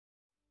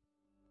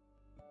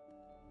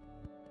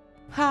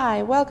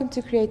Hi, welcome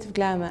to Creative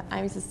Glamour.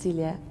 I'm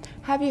Cecilia.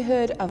 Have you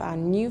heard of our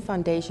new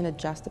foundation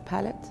adjuster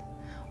palette?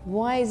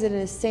 Why is it an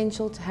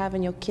essential to have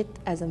in your kit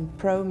as a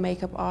pro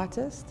makeup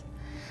artist?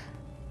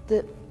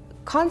 The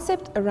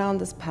concept around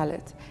this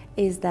palette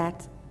is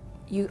that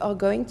you are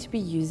going to be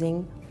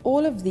using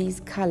all of these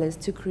colors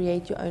to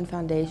create your own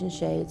foundation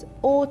shades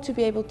or to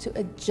be able to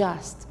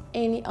adjust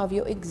any of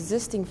your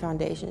existing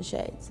foundation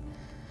shades.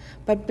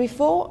 But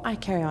before I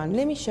carry on,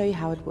 let me show you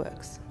how it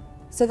works.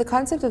 So the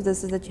concept of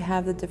this is that you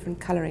have the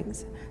different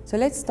colorings. So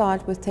let's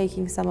start with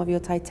taking some of your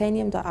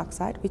titanium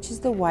dioxide, which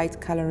is the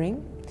white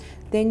coloring.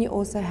 Then you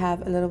also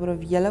have a little bit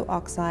of yellow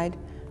oxide,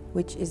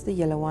 which is the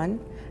yellow one.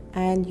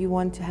 And you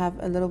want to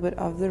have a little bit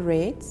of the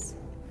reds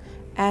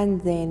and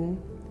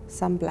then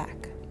some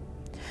black.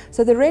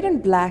 So the red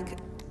and black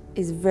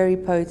is very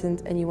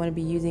potent and you want to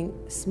be using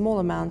small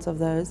amounts of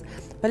those.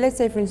 But let's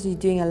say, for instance,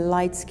 you're doing a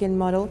light skin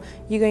model,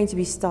 you're going to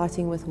be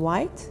starting with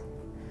white.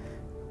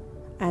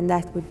 And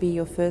that would be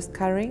your first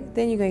coloring.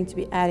 Then you're going to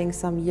be adding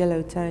some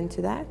yellow tone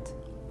to that.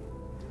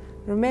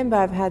 Remember,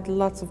 I've had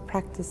lots of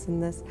practice in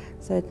this,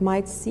 so it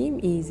might seem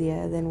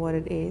easier than what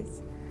it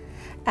is.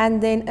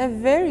 And then a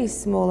very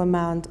small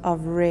amount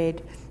of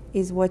red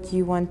is what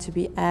you want to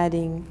be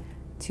adding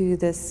to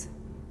this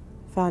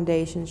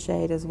foundation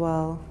shade as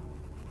well.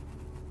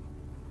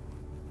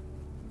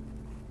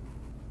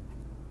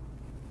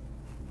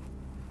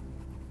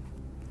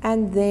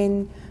 And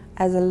then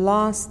as a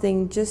last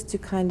thing, just to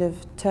kind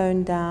of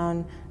tone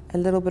down a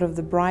little bit of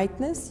the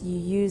brightness, you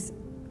use,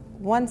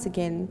 once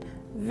again,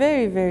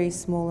 very, very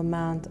small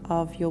amount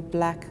of your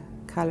black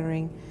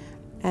coloring.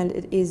 And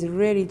it is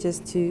really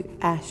just to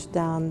ash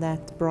down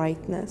that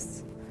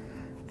brightness.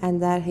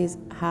 And that is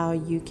how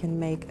you can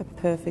make a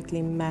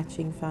perfectly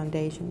matching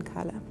foundation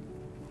color.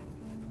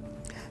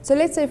 So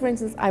let's say, for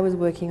instance, I was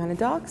working on a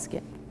dark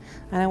skin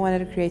and I wanted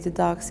to create a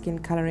dark skin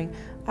coloring.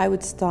 I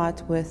would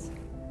start with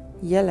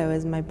yellow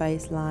as my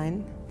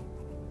baseline,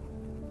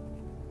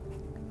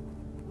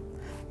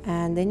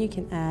 and then you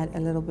can add a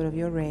little bit of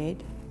your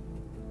red,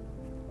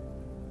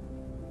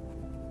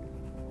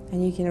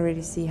 and you can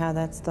already see how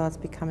that starts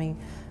becoming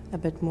a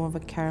bit more of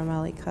a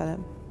caramelly color.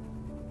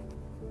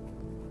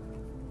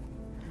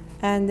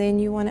 And then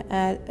you want to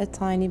add a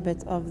tiny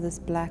bit of this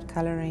black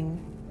coloring.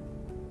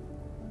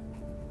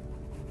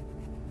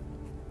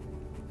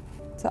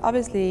 So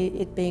obviously,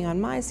 it being on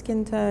my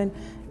skin tone,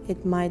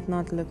 it might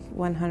not look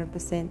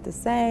 100% the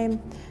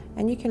same,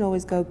 and you can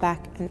always go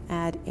back and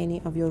add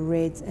any of your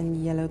reds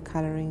and yellow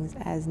colorings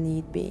as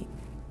need be.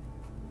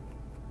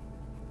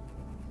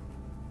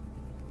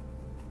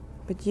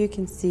 But you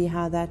can see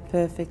how that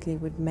perfectly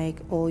would make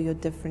all your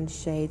different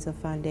shades of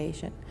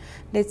foundation.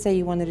 Let's say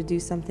you wanted to do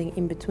something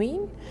in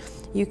between.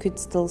 You could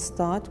still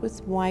start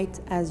with white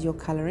as your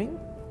coloring.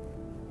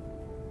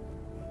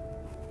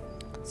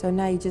 So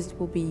now you just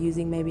will be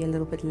using maybe a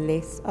little bit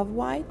less of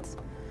white,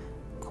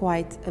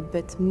 quite a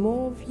bit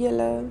more of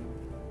yellow,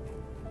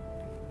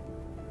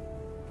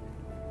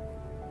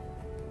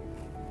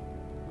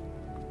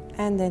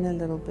 and then a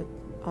little bit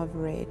of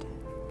red.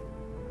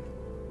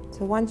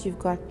 So once you've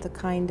got the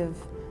kind of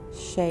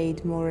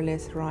shade more or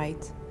less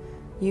right,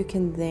 you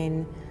can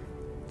then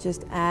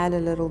just add a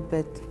little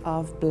bit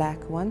of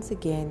black once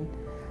again,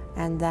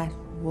 and that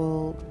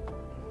will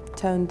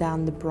tone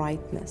down the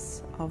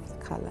brightness of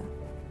the color.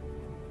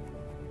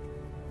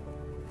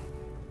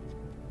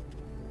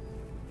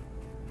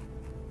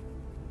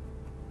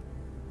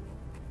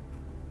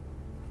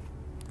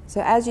 So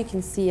as you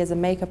can see, as a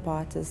makeup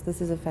artist, this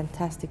is a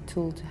fantastic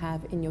tool to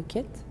have in your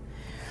kit.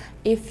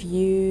 If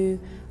you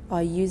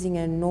are using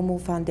a normal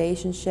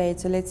foundation shade,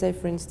 so let's say,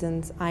 for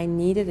instance, I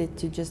needed it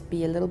to just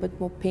be a little bit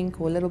more pink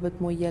or a little bit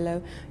more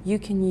yellow, you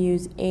can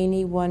use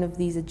any one of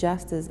these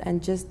adjusters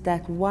and just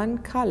that one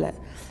color,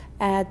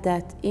 add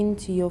that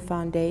into your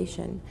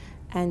foundation,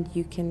 and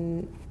you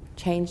can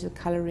change the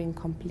coloring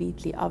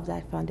completely of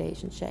that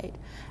foundation shade.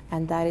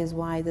 And that is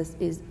why this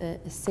is an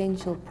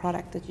essential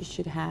product that you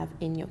should have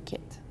in your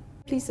kit.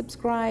 Please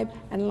subscribe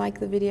and like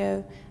the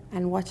video,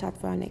 and watch out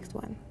for our next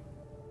one.